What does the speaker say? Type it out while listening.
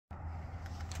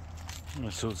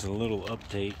So it's a little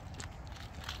update.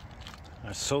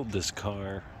 I sold this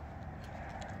car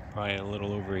probably a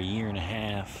little over a year and a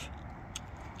half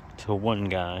to one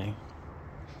guy,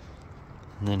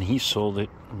 and then he sold it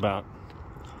about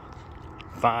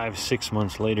 5-6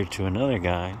 months later to another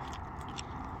guy,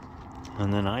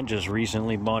 and then I just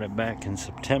recently bought it back in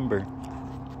September.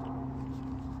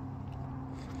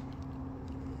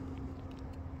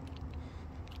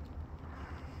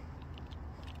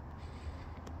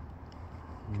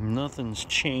 Nothing's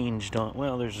changed on,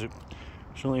 well, there's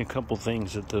only a couple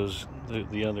things that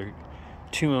the other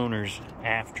two owners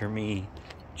after me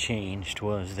changed.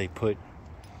 Was they put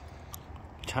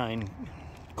tein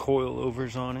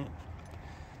coilovers on it,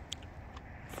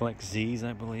 Flex Z's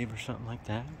I believe, or something like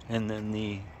that, and then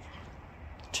the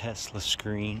Tesla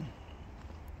screen.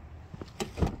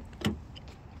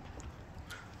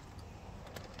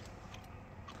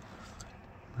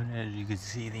 But as you can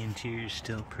see, the interior is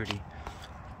still pretty.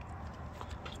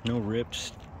 No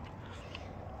rips.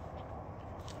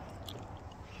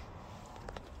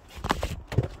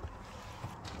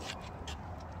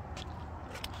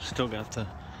 Still got the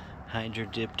hydro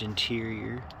dipped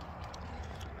interior.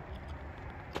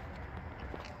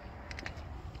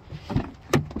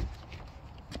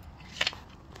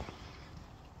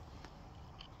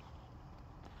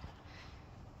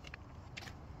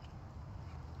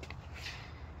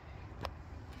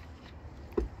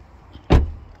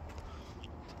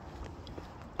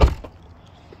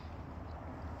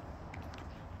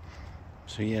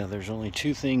 So yeah, there's only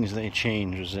two things they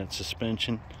changed. Was that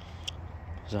suspension,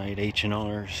 because I had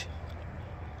H&Rs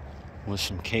with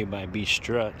some K/B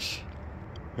struts,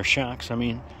 or shocks I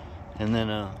mean, and then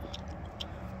I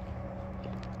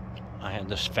had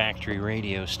this factory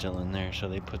radio still in there, so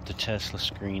they put the Tesla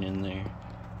screen in there.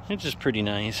 It's just pretty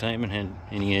nice. I haven't had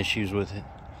any issues with it.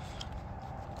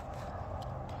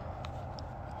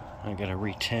 I gotta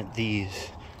retint these.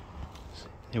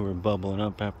 They were bubbling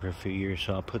up after a few years,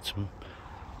 so I'll put some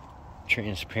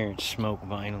transparent smoke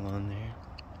vinyl on there.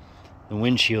 The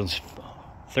windshield's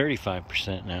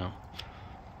 35% now.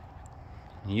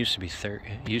 It used to be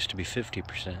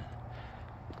 50%.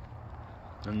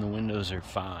 And the windows are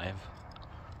 5.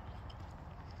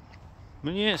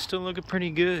 But yeah, it's still looking pretty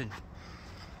good.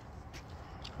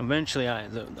 Eventually,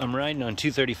 I'm riding on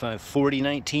 235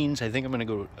 40/19s. I think I'm gonna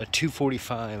go a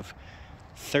 245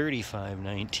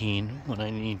 35/19 when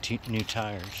I need new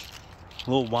tires. A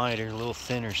little wider, a little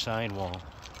thinner sidewall,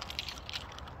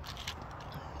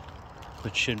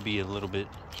 but should be a little bit,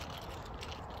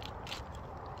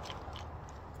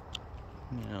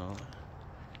 you know,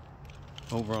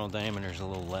 overall diameter is a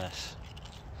little less.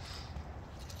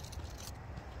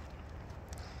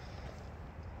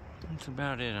 That's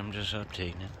about it. I'm just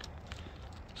updating it.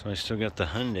 So I still got the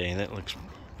Hyundai that looks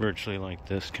virtually like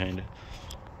this, kind of.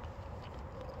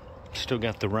 Still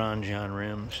got the ronjon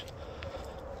rims.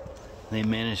 They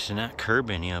managed to not curb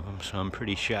any of them, so I'm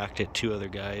pretty shocked that two other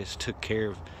guys took care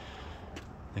of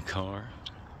the car.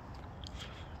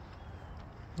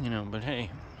 You know, but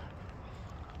hey,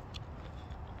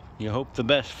 you hope the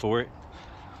best for it.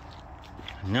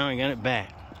 Now I got it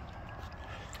back.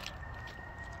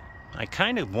 I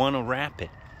kind of want to wrap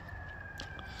it.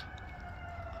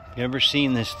 You ever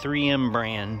seen this 3M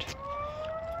brand?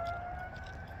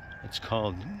 It's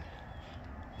called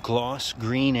Gloss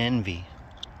Green Envy.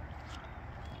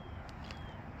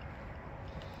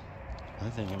 I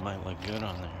think it might look good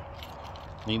on there.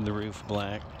 Leave the roof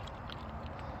black.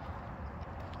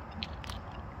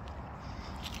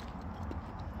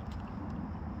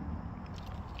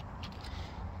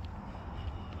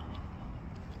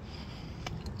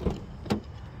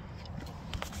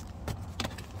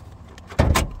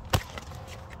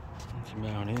 That's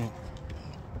about it.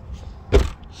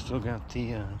 Still got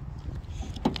the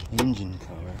engine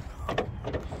cover.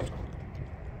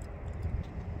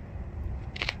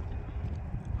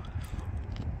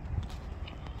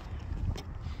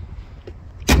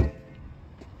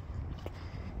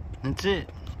 That's it.